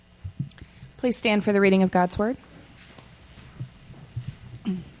Please stand for the reading of God's Word.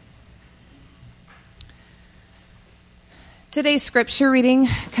 Today's scripture reading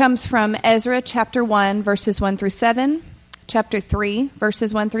comes from Ezra chapter 1, verses 1 through 7, chapter 3,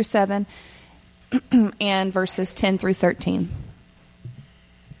 verses 1 through 7, and verses 10 through 13.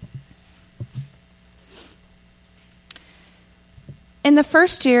 In the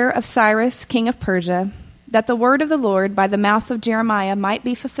first year of Cyrus, king of Persia, that the word of the Lord by the mouth of Jeremiah might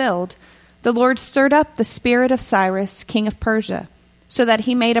be fulfilled, the Lord stirred up the spirit of Cyrus, king of Persia, so that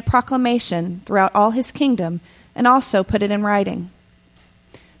he made a proclamation throughout all his kingdom and also put it in writing.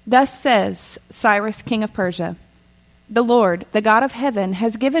 Thus says Cyrus, king of Persia, the Lord, the God of heaven,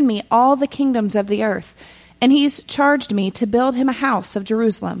 has given me all the kingdoms of the earth, and he's charged me to build him a house of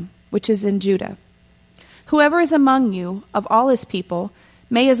Jerusalem, which is in Judah. Whoever is among you of all his people,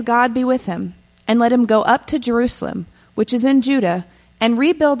 may his God be with him, and let him go up to Jerusalem, which is in Judah, and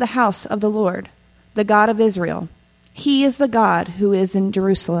rebuild the house of the Lord, the God of Israel. He is the God who is in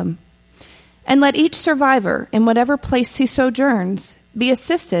Jerusalem. And let each survivor, in whatever place he sojourns, be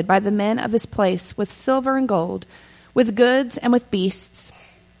assisted by the men of his place with silver and gold, with goods and with beasts,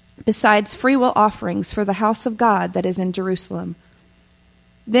 besides freewill offerings for the house of God that is in Jerusalem.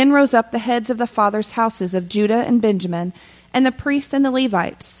 Then rose up the heads of the fathers' houses of Judah and Benjamin, and the priests and the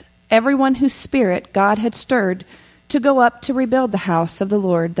Levites, everyone whose spirit God had stirred, to go up to rebuild the house of the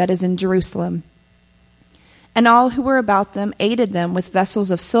Lord that is in Jerusalem. And all who were about them aided them with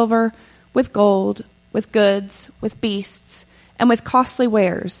vessels of silver, with gold, with goods, with beasts, and with costly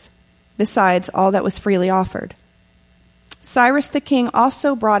wares, besides all that was freely offered. Cyrus the king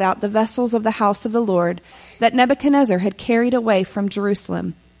also brought out the vessels of the house of the Lord that Nebuchadnezzar had carried away from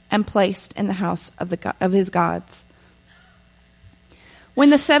Jerusalem and placed in the house of his gods. When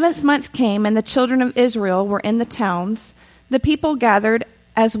the 7th month came and the children of Israel were in the towns, the people gathered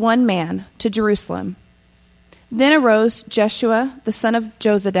as one man to Jerusalem. Then arose Jeshua the son of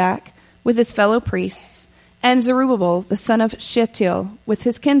Jozadak with his fellow priests, and Zerubbabel the son of Shealtiel with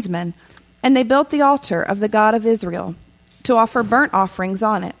his kinsmen, and they built the altar of the God of Israel to offer burnt offerings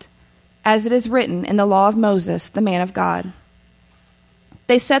on it, as it is written in the law of Moses, the man of God.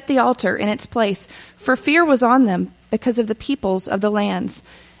 They set the altar in its place, for fear was on them because of the peoples of the lands,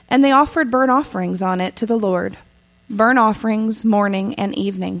 and they offered burnt offerings on it to the Lord, burnt offerings morning and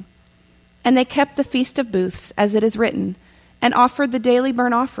evening. And they kept the feast of booths, as it is written, and offered the daily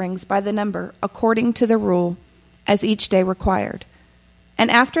burnt offerings by the number, according to the rule, as each day required.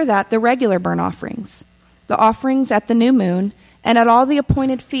 And after that, the regular burnt offerings, the offerings at the new moon, and at all the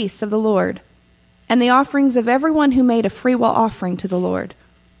appointed feasts of the Lord, and the offerings of everyone who made a freewill offering to the Lord.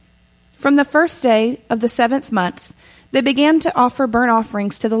 From the first day of the 7th month, they began to offer burnt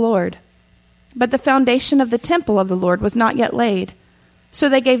offerings to the Lord. But the foundation of the temple of the Lord was not yet laid. So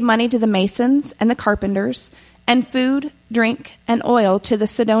they gave money to the masons and the carpenters, and food, drink, and oil to the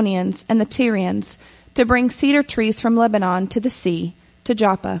Sidonians and the Tyrians, to bring cedar trees from Lebanon to the sea, to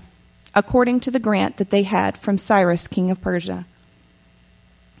Joppa, according to the grant that they had from Cyrus, king of Persia.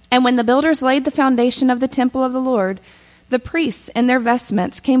 And when the builders laid the foundation of the temple of the Lord, the priests in their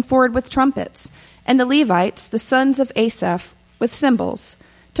vestments came forward with trumpets, and the Levites, the sons of Asaph, with cymbals,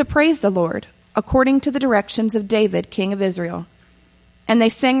 to praise the Lord, according to the directions of David, king of Israel. And they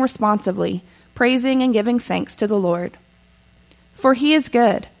sang responsively, praising and giving thanks to the Lord. For he is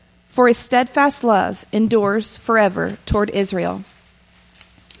good, for his steadfast love endures forever toward Israel.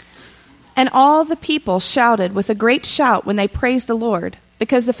 And all the people shouted with a great shout when they praised the Lord,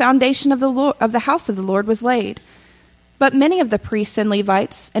 because the foundation of the house of the Lord was laid. But many of the priests and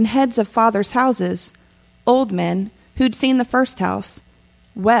Levites and heads of fathers' houses, old men who'd seen the first house,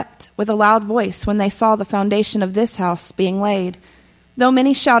 wept with a loud voice when they saw the foundation of this house being laid, though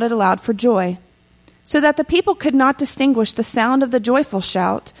many shouted aloud for joy, so that the people could not distinguish the sound of the joyful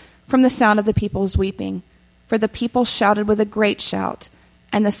shout from the sound of the people's weeping. For the people shouted with a great shout,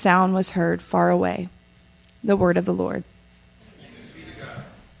 and the sound was heard far away. The word of the Lord.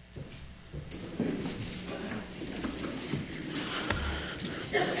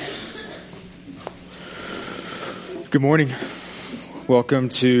 Good morning. Welcome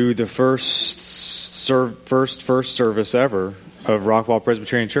to the first service ever of Rockwall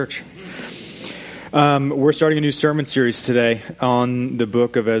Presbyterian Church. We're starting a new sermon series today on the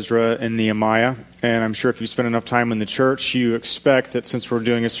book of Ezra and Nehemiah. And I'm sure if you spend enough time in the church, you expect that since we're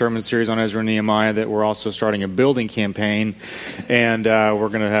doing a sermon series on Ezra and Nehemiah, that we're also starting a building campaign. And we're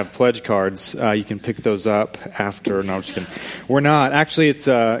going to have pledge cards. You can pick those up after. No, I'm just kidding. We're not. Actually,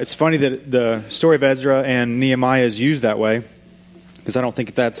 it's funny that the story of Ezra and Nehemiah is used that way, because I don't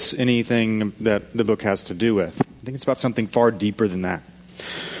think that's anything that the book has to do with. I think it's about something far deeper than that.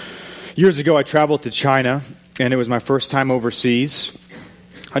 Years ago, I traveled to China, and it was my first time overseas.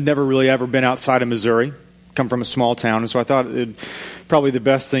 I'd never really ever been outside of Missouri, come from a small town, and so I thought probably the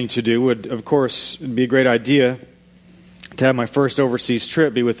best thing to do would, of course, be a great idea to have my first overseas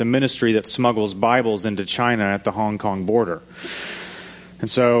trip be with a ministry that smuggles Bibles into China at the Hong Kong border. And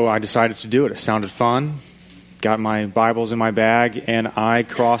so I decided to do it. It sounded fun. Got my Bibles in my bag, and I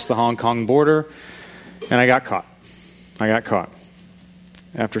crossed the Hong Kong border, and I got caught.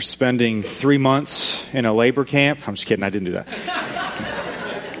 After spending 3 months in a labor camp. I'm just kidding, I didn't do that.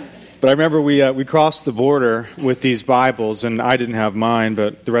 But I remember we crossed the border with these Bibles, and I didn't have mine,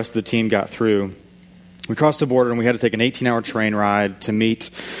 but the rest of the team got through. We crossed the border, and we had to take an 18-hour train ride to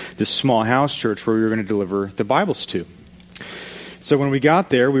meet this small house church where we were going to deliver the Bibles to. So when we got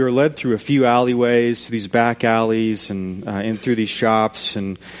there, we were led through a few alleyways, through these back alleys, and in through these shops,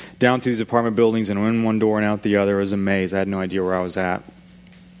 and down through these apartment buildings, and in one door and out the other. It was a maze. I had no idea where I was at.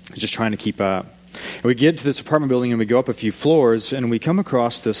 I was just trying to keep up. And we get to this apartment building, and we go up a few floors, and we come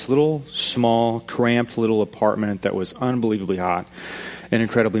across this little, small, cramped little apartment that was unbelievably hot and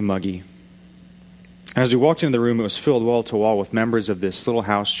incredibly muggy. And as we walked into the room, it was filled wall to wall with members of this little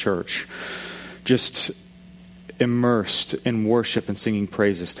house church, just immersed in worship and singing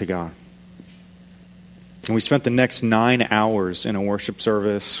praises to God. And we spent the next 9 hours in a worship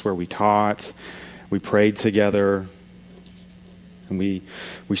service where we taught, we prayed together, and we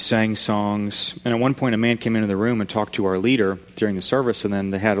sang songs. And at one point, a man came into the room and talked to our leader during the service, and then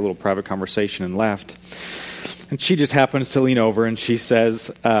they had a little private conversation and left. And she just happens to lean over, and she says,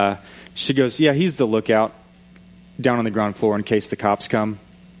 she goes, "Yeah, he's the lookout down on the ground floor in case the cops come.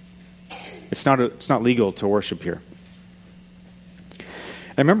 It's not legal to worship here."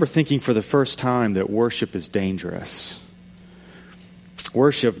 I remember thinking for the first time that worship is dangerous.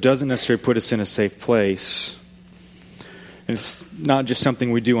 Worship doesn't necessarily put us in a safe place. And it's not just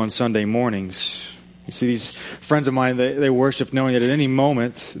something we do on Sunday mornings. You see, these friends of mine, they worship knowing that at any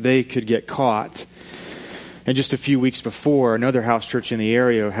moment they could get caught. And just a few weeks before, another house church in the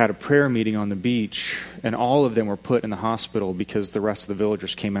area had a prayer meeting on the beach, and all of them were put in the hospital because the rest of the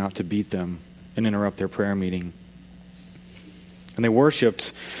villagers came out to beat them and interrupt their prayer meeting. And they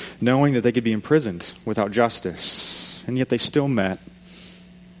worshiped knowing that they could be imprisoned without justice, and yet they still met.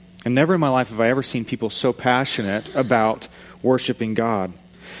 And never in my life have I ever seen people so passionate about worshiping God.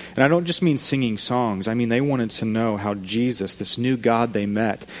 And I don't just mean singing songs. I mean they wanted to know how Jesus, this new God they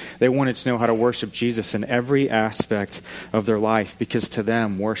met, they wanted to know how to worship Jesus in every aspect of their life, because to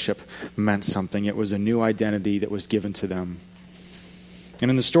them worship meant something. It was a new identity that was given to them.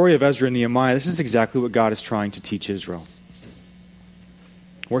 And in the story of Ezra and Nehemiah, this is exactly what God is trying to teach Israel.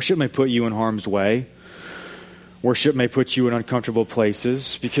 Worship may put you in harm's way. Worship may put you in uncomfortable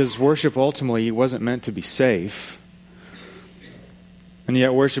places, because worship ultimately wasn't meant to be safe. And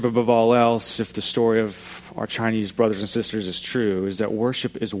yet worship above all else, if the story of our Chinese brothers and sisters is true, is that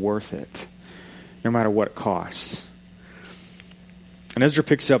worship is worth it, no matter what it costs. And Ezra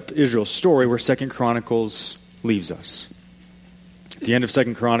picks up Israel's story where 2 Chronicles leaves us. At the end of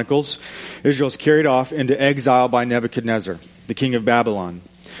 2 Chronicles, Israel is carried off into exile by Nebuchadnezzar, the king of Babylon.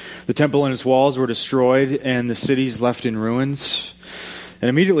 The temple and its walls were destroyed, and the cities left in ruins. And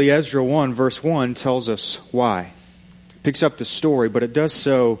immediately Ezra 1, verse 1, tells us why. It picks up the story, but it does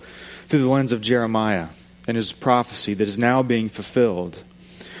so through the lens of Jeremiah and his prophecy that is now being fulfilled.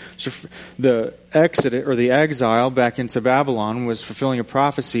 So the exodus, or the exile back into Babylon, was fulfilling a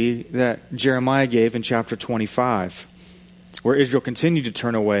prophecy that Jeremiah gave in chapter 25. Where Israel continued to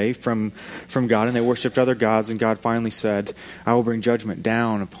turn away from God, and they worshipped other gods, and God finally said, "I will bring judgment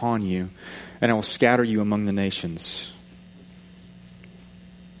down upon you, and I will scatter you among the nations."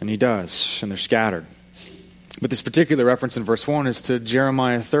 And he does, and they're scattered. But this particular reference in verse 1 is to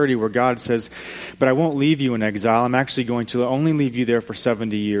Jeremiah 30, where God says, "But I won't leave you in exile. I'm actually going to only leave you there for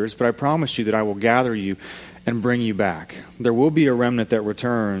 70 years, but I promise you that I will gather you and bring you back. There will be a remnant that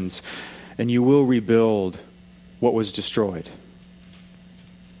returns, and you will rebuild what was destroyed."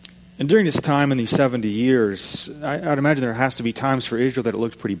 And during this time, in these 70 years, I'd imagine there has to be times for Israel that it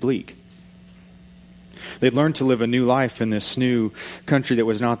looked pretty bleak. They'd learned to live a new life in this new country that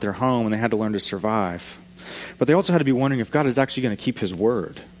was not their home, and they had to learn to survive. But they also had to be wondering if God is actually going to keep his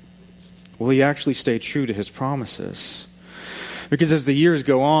word. Will he actually stay true to his promises? Because as the years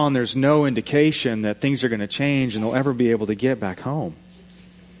go on, there's no indication that things are going to change and they'll ever be able to get back home.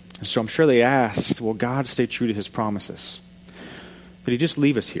 So I'm sure they asked, will God stay true to his promises? Did he just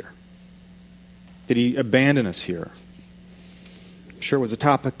leave us here? Did he abandon us here? I'm sure it was a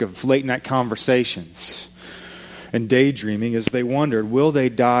topic of late night conversations and daydreaming as they wondered, will they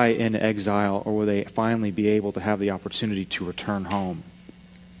die in exile, or will they finally be able to have the opportunity to return home?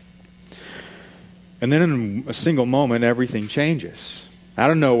 And then in a single moment, everything changes.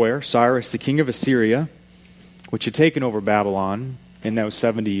 Out of nowhere, Cyrus, the king of Assyria, which had taken over Babylon in those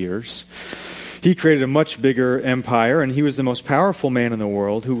 70 years, he created a much bigger empire, and he was the most powerful man in the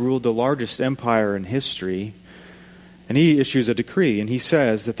world who ruled the largest empire in history. And he issues a decree, and he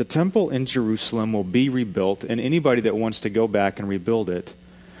says that the temple in Jerusalem will be rebuilt, and anybody that wants to go back and rebuild it,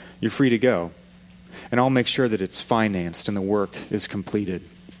 you're free to go. And I'll make sure that it's financed and the work is completed.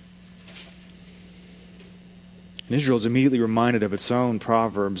 And Israel is immediately reminded of its own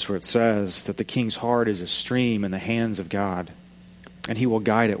Proverbs where it says that the king's heart is a stream in the hands of God, and he will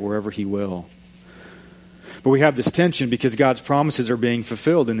guide it wherever he will. But we have this tension because God's promises are being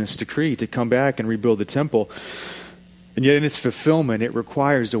fulfilled in this decree to come back and rebuild the temple. And yet in its fulfillment, it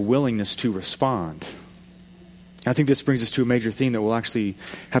requires a willingness to respond. I think this brings us to a major theme that we'll actually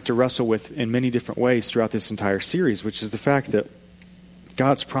have to wrestle with in many different ways throughout this entire series, which is the fact that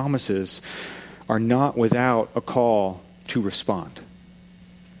God's promises are not without a call to respond.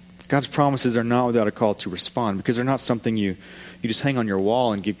 God's promises are not without a call to respond because they're not something you just hang on your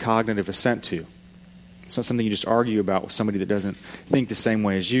wall and give cognitive assent to. It's not something you just argue about with somebody that doesn't think the same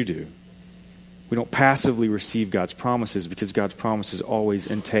way as you do. We don't passively receive God's promises because God's promises always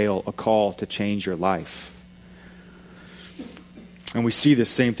entail a call to change your life. And we see this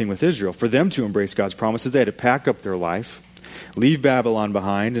same thing with Israel. For them to embrace God's promises, they had to pack up their life, leave Babylon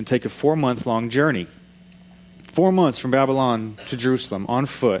behind, and take a 4-month-long journey. 4 months from Babylon to Jerusalem on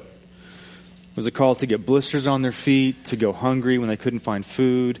foot. It was a call to get blisters on their feet, to go hungry when they couldn't find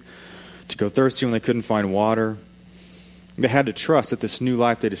food, to go thirsty when they couldn't find water. They had to trust that this new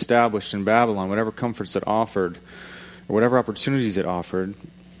life they'd established in Babylon, whatever comforts it offered, or whatever opportunities it offered,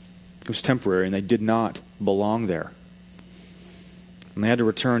 it was temporary, and they did not belong there. And they had to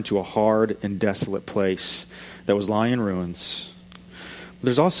return to a hard and desolate place that was lying in ruins. But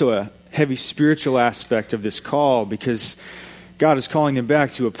there's also a heavy spiritual aspect of this call because God is calling them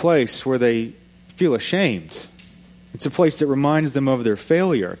back to a place where they feel ashamed. It's a place that reminds them of their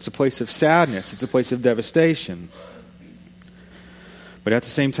failure. It's a place of sadness. It's a place of devastation. But at the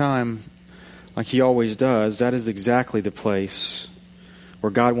same time, like he always does, that is exactly the place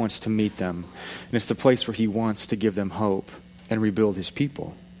where God wants to meet them. And it's the place where he wants to give them hope and rebuild his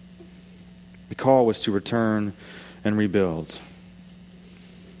people. The call was to return and rebuild.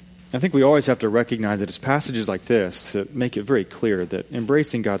 I think we always have to recognize that it's passages like this that make it very clear that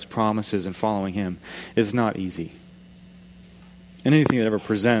embracing God's promises and following him is not easy. And anything that ever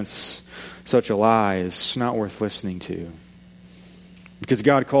presents such a lie is not worth listening to. Because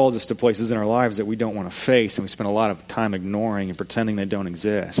God calls us to places in our lives that we don't want to face, and we spend a lot of time ignoring and pretending they don't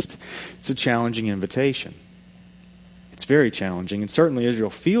exist. It's a challenging invitation. It's very challenging, and certainly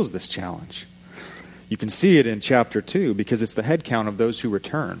Israel feels this challenge. You can see it in chapter 2 because it's the head count of those who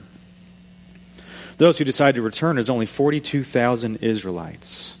return. Those who decide to return is only 42,000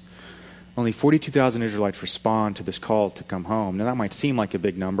 Israelites. Only 42,000 Israelites respond to this call to come home. Now that might seem like a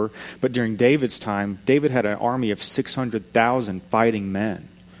big number, but during David's time, David had an army of 600,000 fighting men.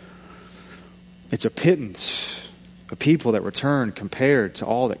 It's a pittance of people that return compared to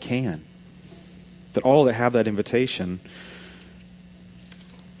all that can. That all that have that invitation.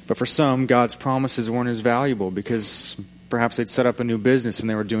 But for some, God's promises weren't as valuable because perhaps they'd set up a new business and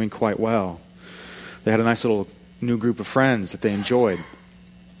they were doing quite well. They had a nice little new group of friends that they enjoyed.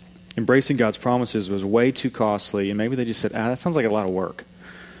 Embracing God's promises was way too costly, and maybe they just said, that sounds like a lot of work,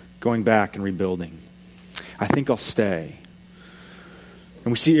 going back and rebuilding. I think I'll stay.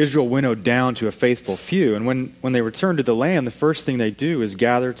 And we see Israel winnowed down to a faithful few, and when they return to the land, the first thing they do is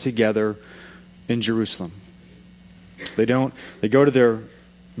gather together in Jerusalem. They go to their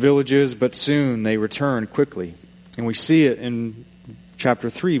villages, but soon they return quickly. And we see it in chapter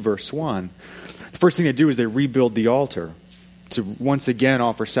 3, verse 1. The first thing they do is they rebuild the altar to once again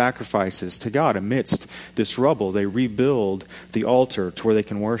offer sacrifices to God. Amidst this rubble, they rebuild the altar to where they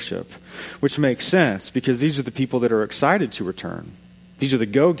can worship, which makes sense because these are the people that are excited to return. These are the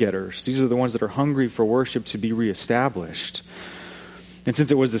go-getters. These are the ones that are hungry for worship to be reestablished. And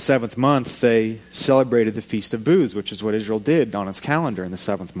since it was the 7th month, they celebrated the Feast of Booths, which is what Israel did on its calendar in the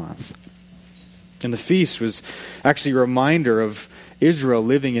 7th month. And the feast was actually a reminder of Israel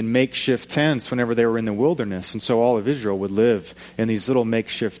living in makeshift tents whenever they were in the wilderness. And so all of Israel would live in these little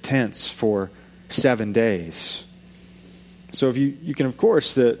makeshift tents for 7 days. So if you can, of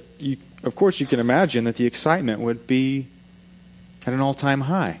course, you can imagine that the excitement would be at an all-time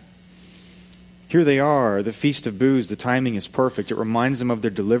high. Here they are, the Feast of Booths. The timing is perfect. It reminds them of their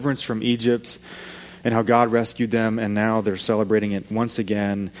deliverance from Egypt and how God rescued them, and now they're celebrating it once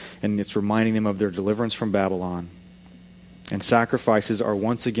again, and it's reminding them of their deliverance from Babylon. And sacrifices are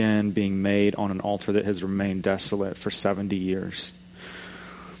once again being made on an altar that has remained desolate for 70 years.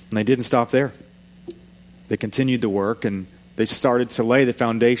 And they didn't stop there. They continued the work, and they started to lay the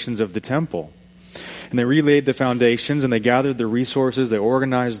foundations of the temple. And they relaid the foundations, and they gathered the resources, they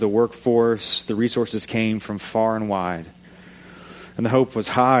organized the workforce. The resources came from far and wide. And the hope was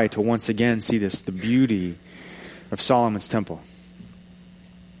high to once again see the beauty of Solomon's temple.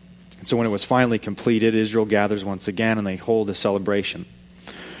 And so when it was finally completed, Israel gathers once again, and they hold a celebration.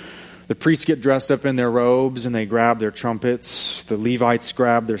 The priests get dressed up in their robes, and they grab their trumpets. The Levites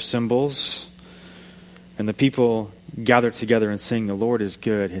grab their cymbals. And the people gather together and sing, "The Lord is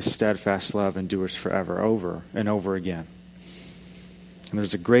good, his steadfast love endures forever," over and over again. And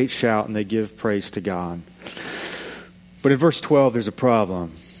there's a great shout, and they give praise to God. But in verse 12, there's a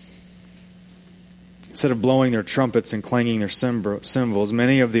problem. Instead of blowing their trumpets and clanging their cymbals,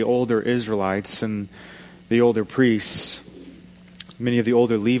 many of the older Israelites and the older priests, many of the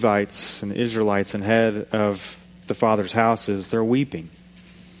older Levites and Israelites and head of the fathers' houses, they're weeping.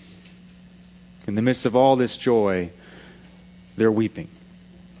 In the midst of all this joy, they're weeping.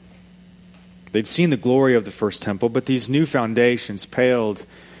 They'd seen the glory of the first temple, but these new foundations paled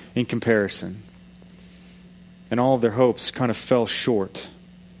in comparison. And all of their hopes kind of fell short.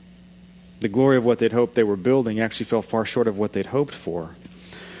 The glory of what they'd hoped they were building actually fell far short of what they'd hoped for.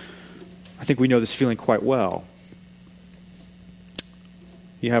 I think we know this feeling quite well.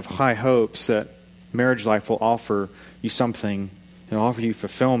 You have high hopes that marriage life will offer you something, and offer you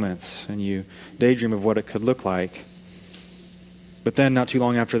fulfillment, and you daydream of what it could look like. But then not too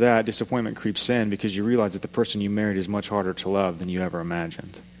long after that, disappointment creeps in because you realize that the person you married is much harder to love than you ever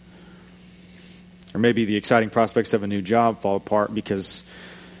imagined. Or maybe the exciting prospects of a new job fall apart because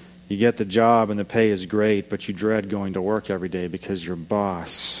you get the job and the pay is great, but you dread going to work every day because your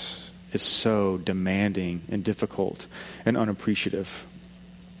boss is so demanding and difficult and unappreciative.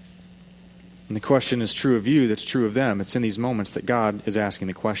 And the question is true of you, that's true of them. It's in these moments that God is asking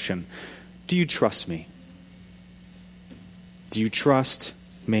the question, do you trust me? Do you trust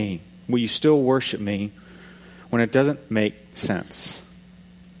me? Will you still worship me when it doesn't make sense?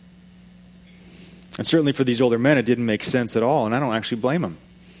 And certainly for these older men, it didn't make sense at all, and I don't actually blame them.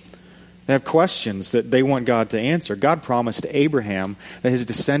 They have questions that they want God to answer. God promised Abraham that his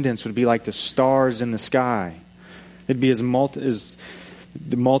descendants would be like the stars in the sky. It'd be as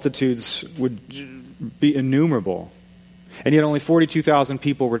the multitudes would be innumerable. And yet only 42,000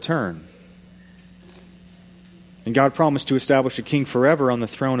 people return. And God promised to establish a king forever on the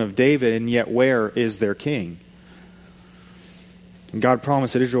throne of David, and yet where is their king? And God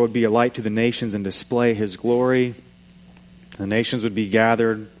promised that Israel would be a light to the nations and display his glory. The nations would be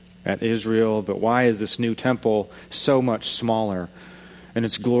gathered at Israel, but why is this new temple so much smaller and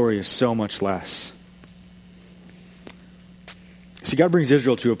its glory is so much less? See, God brings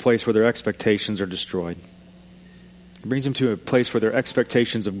Israel to a place where their expectations are destroyed. He brings them to a place where their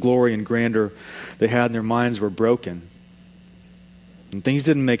expectations of glory and grandeur they had in their minds were broken. And things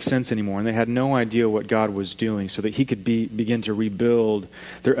didn't make sense anymore, and they had no idea what God was doing so that he could begin to rebuild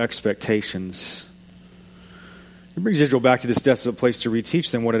their expectations. He brings Israel back to this desolate place to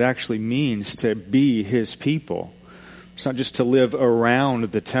reteach them what it actually means to be his people. It's not just to live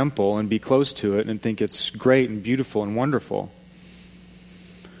around the temple and be close to it and think it's great and beautiful and wonderful.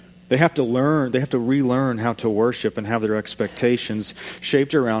 They have to relearn how to worship and have their expectations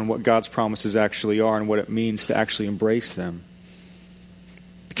shaped around what God's promises actually are and what it means to actually embrace them.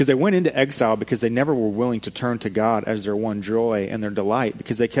 Because they went into exile because they never were willing to turn to God as their one joy and their delight,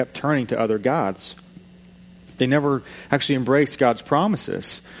 because they kept turning to other gods. They never actually embraced God's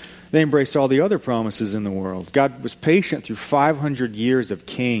promises. They embraced all the other promises in the world. God was patient through 500 years of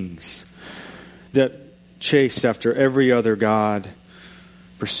kings that chased after every other god,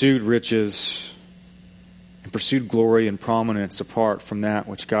 pursued riches, and pursued glory and prominence apart from that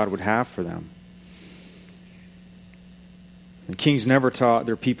which God would have for them. And kings never taught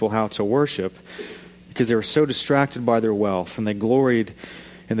their people how to worship because they were so distracted by their wealth, and they gloried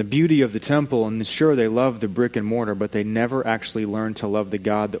in the beauty of the temple, and sure, they loved the brick and mortar, but they never actually learned to love the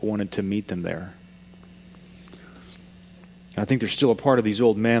God that wanted to meet them there. And I think there's still a part of these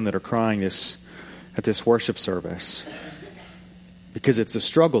old men that are crying this at this worship service, because it's a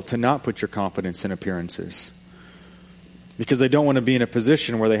struggle to not put your confidence in appearances. Because they don't want to be in a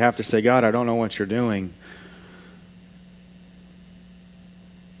position where they have to say, God, I don't know what you're doing.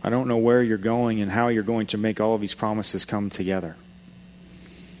 I don't know where you're going and how you're going to make all of these promises come together.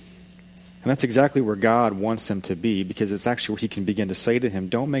 And that's exactly where God wants them to be, because it's actually where he can begin to say to him,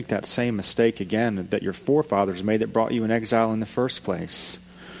 don't make that same mistake again that your forefathers made that brought you in exile in the first place.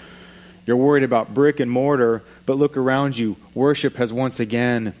 You're worried about brick and mortar, but look around you. Worship has once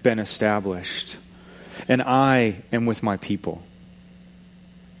again been established. And I am with my people.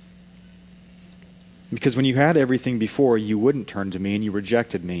 Because when you had everything before, you wouldn't turn to me and you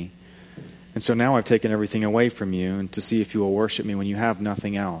rejected me. And so now I've taken everything away from you and to see if you will worship me when you have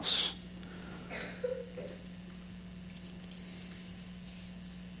nothing else.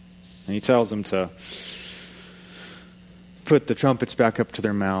 And he tells them to put the trumpets back up to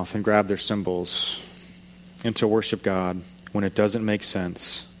their mouth and grab their cymbals and to worship God when it doesn't make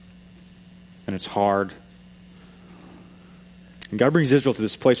sense and it's hard. And God brings Israel to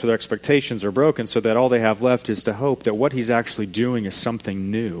this place where their expectations are broken so that all they have left is to hope that what he's actually doing is something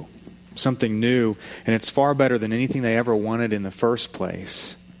new. Something new, and it's far better than anything they ever wanted in the first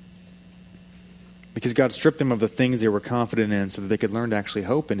place. Because God stripped them of the things they were confident in so that they could learn to actually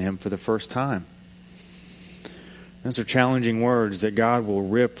hope in him for the first time. Those are challenging words, that God will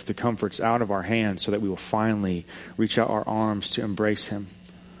rip the comforts out of our hands so that we will finally reach out our arms to embrace him.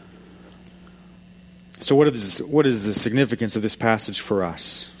 So what is the significance of this passage for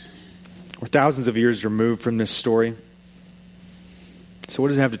us? We're thousands of years removed from this story. So what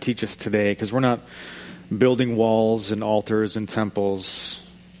does it have to teach us today? Because we're not building walls and altars and temples.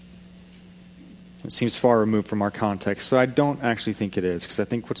 It seems far removed from our context, but I don't actually think it is, because I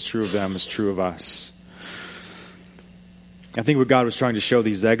think what's true of them is true of us. I think what God was trying to show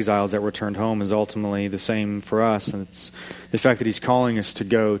these exiles that returned home is ultimately the same for us, and it's the fact that he's calling us to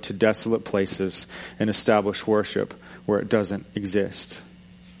go to desolate places and establish worship where it doesn't exist.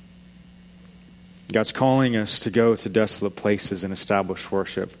 God's calling us to go to desolate places and establish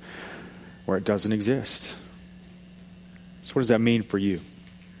worship where it doesn't exist. So what does that mean for you?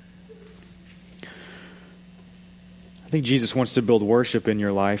 I think Jesus wants to build worship in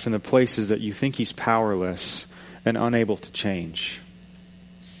your life in the places that you think he's powerless and unable to change.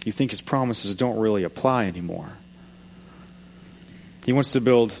 You think his promises don't really apply anymore. He wants to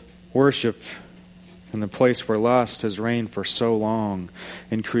build worship in the place where lust has reigned for so long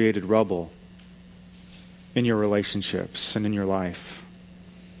and created rubble in your relationships and in your life.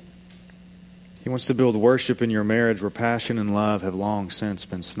 He wants to build worship in your marriage where passion and love have long since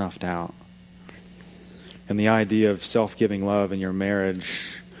been snuffed out. And the idea of self-giving love in your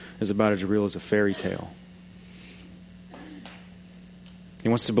marriage is about as real as a fairy tale. He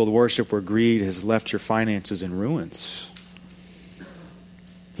wants to build worship where greed has left your finances in ruins.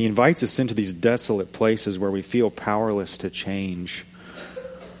 He invites us into these desolate places where we feel powerless to change,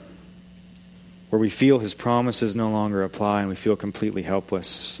 where we feel his promises no longer apply and we feel completely helpless,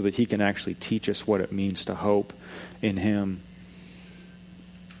 so that he can actually teach us what it means to hope in him,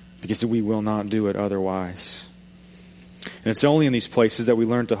 because we will not do it otherwise. And it's only in these places that we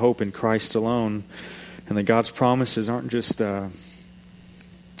learn to hope in Christ alone, and that God's promises aren't just a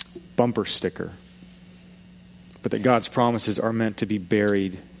bumper sticker, but that God's promises are meant to be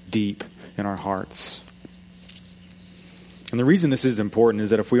buried deep in our hearts. And the reason this is important is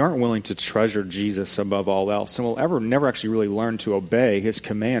that if we aren't willing to treasure Jesus above all else, then we'll never actually really learn to obey his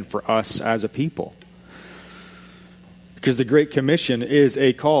command for us as a people. Because the Great Commission is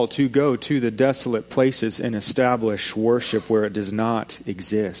a call to go to the desolate places and establish worship where it does not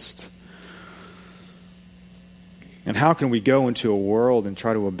exist. And how can we go into a world and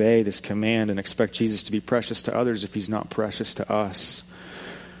try to obey this command and expect Jesus to be precious to others if he's not precious to us?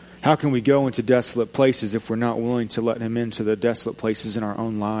 How can we go into desolate places if we're not willing to let him into the desolate places in our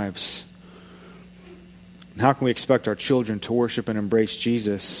own lives? And how can we expect our children to worship and embrace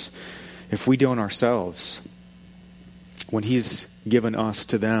Jesus if we don't ourselves, when he's given us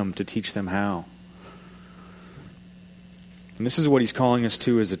to them to teach them how? And this is what he's calling us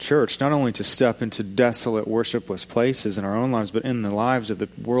to as a church, not only to step into desolate, worshipless places in our own lives, but in the lives of the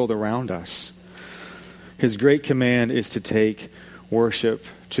world around us. His great command is to take worship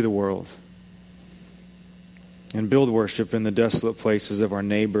to the world and build worship in the desolate places of our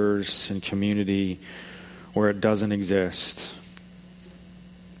neighbors and community where it doesn't exist.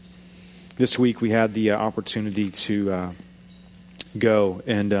 This week we had the opportunity to go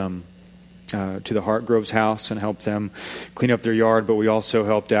and to the Hartgrove's house and help them clean up their yard, but we also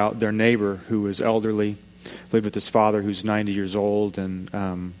helped out their neighbor who was elderly, lived with his father who's 90 years old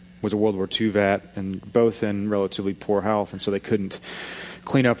and was a World War II vet, and both in relatively poor health, and so they couldn't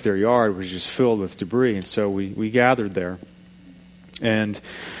clean up their yard, which was just filled with debris. And so we gathered there, and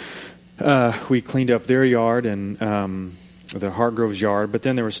we cleaned up their yard and the Hartgrove's yard. But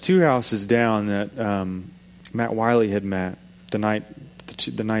then there was two houses down that Matt Wiley had met the night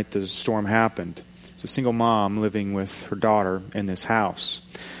the storm happened. It's a single mom living with her daughter in this house.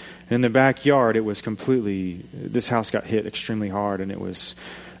 And in the backyard, it was this house got hit extremely hard, and it was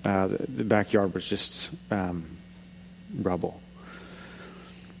The backyard was just rubble.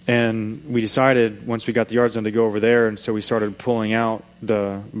 And we decided, once we got the yard zone, to go over there, and so we started pulling out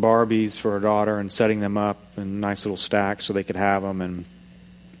the Barbies for our daughter and setting them up in nice little stacks so they could have them, and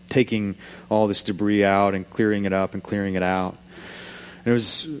taking all this debris out and clearing it up and clearing it out. And it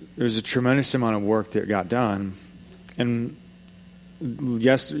was a tremendous amount of work that got done. And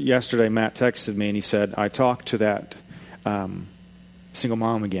yesterday, Matt texted me, and he said, I talked to that single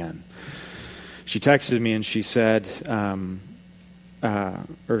mom again. She texted me, and she said...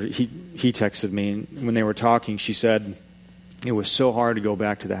 or he texted me, and when they were talking, she said, it was so hard to go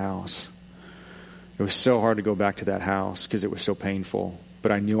back to the house. It was so hard to go back to that house because it was so painful,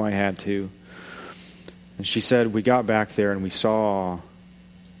 but I knew I had to. And she said, we got back there and we saw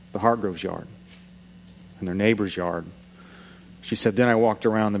the Hartgrove's yard and their neighbor's yard. She said, then I walked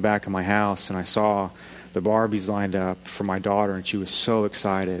around the back of my house and I saw the Barbies lined up for my daughter, and she was so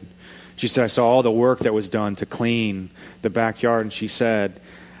excited. She said, I saw all the work that was done to clean the backyard, and she said,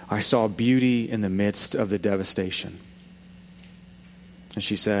 I saw beauty in the midst of the devastation. And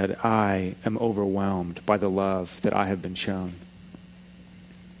she said, I am overwhelmed by the love that I have been shown.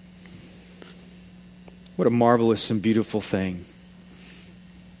 What a marvelous and beautiful thing.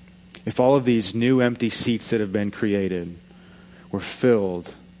 If all of these new empty seats that have been created were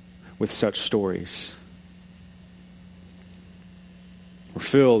filled with such stories. We're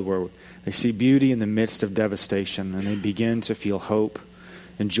filled where they see beauty in the midst of devastation, and they begin to feel hope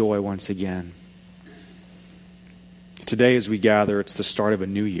and joy once again. Today, as we gather, it's the start of a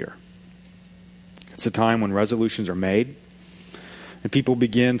new year. It's a time when resolutions are made, and people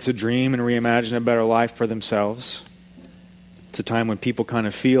begin to dream and reimagine a better life for themselves. It's a time when people kind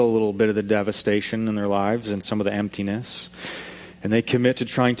of feel a little bit of the devastation in their lives and some of the emptiness, and they commit to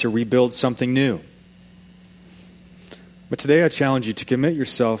trying to rebuild something new. But today I challenge you to commit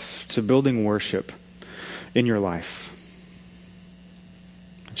yourself to building worship in your life.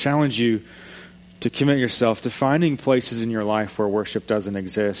 I challenge you to commit yourself to finding places in your life where worship doesn't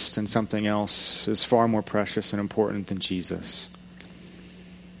exist and something else is far more precious and important than Jesus.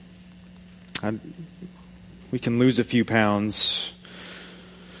 We can lose a few pounds,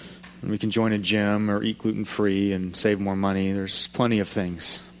 and we can join a gym or eat gluten-free and save more money. There's plenty of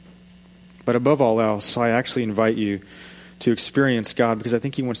things. But above all else, I actually invite you to experience God, because I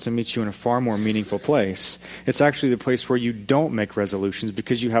think He wants to meet you in a far more meaningful place. It's actually the place where you don't make resolutions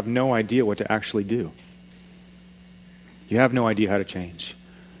because you have no idea what to actually do. You have no idea how to change.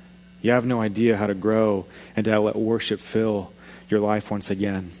 You have no idea how to grow and to let worship fill your life once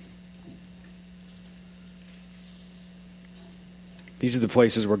again. These are the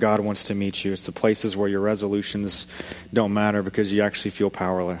places where God wants to meet you. It's the places where your resolutions don't matter because you actually feel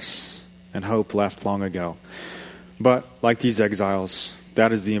powerless and hope left long ago. But like these exiles,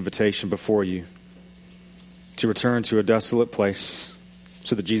 that is the invitation before you to return to a desolate place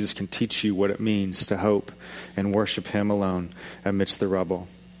so that Jesus can teach you what it means to hope and worship Him alone amidst the rubble.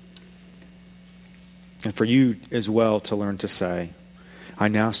 And for you as well to learn to say, I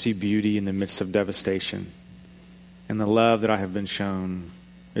now see beauty in the midst of devastation, and the love that I have been shown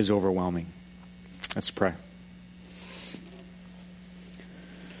is overwhelming. Let's pray.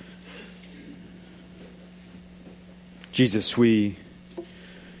 Jesus, we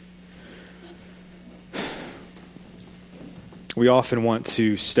often want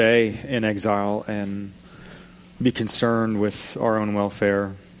to stay in exile and be concerned with our own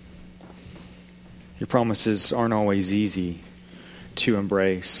welfare. Your promises aren't always easy to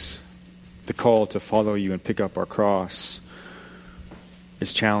embrace. The call to follow you and pick up our cross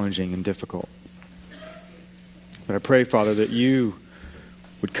is challenging and difficult. But I pray, Father, that you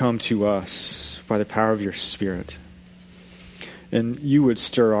would come to us by the power of your Spirit, and you would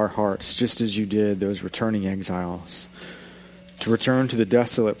stir our hearts just as you did those returning exiles, to return to the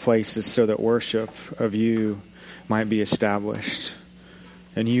desolate places so that worship of you might be established,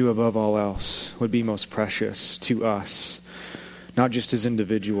 and you above all else would be most precious to us, not just as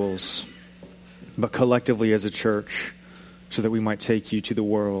individuals, but collectively as a church, so that we might take you to the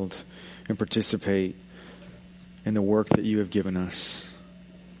world and participate in the work that you have given us.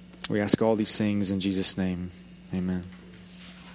 We ask all these things in Jesus' name. Amen.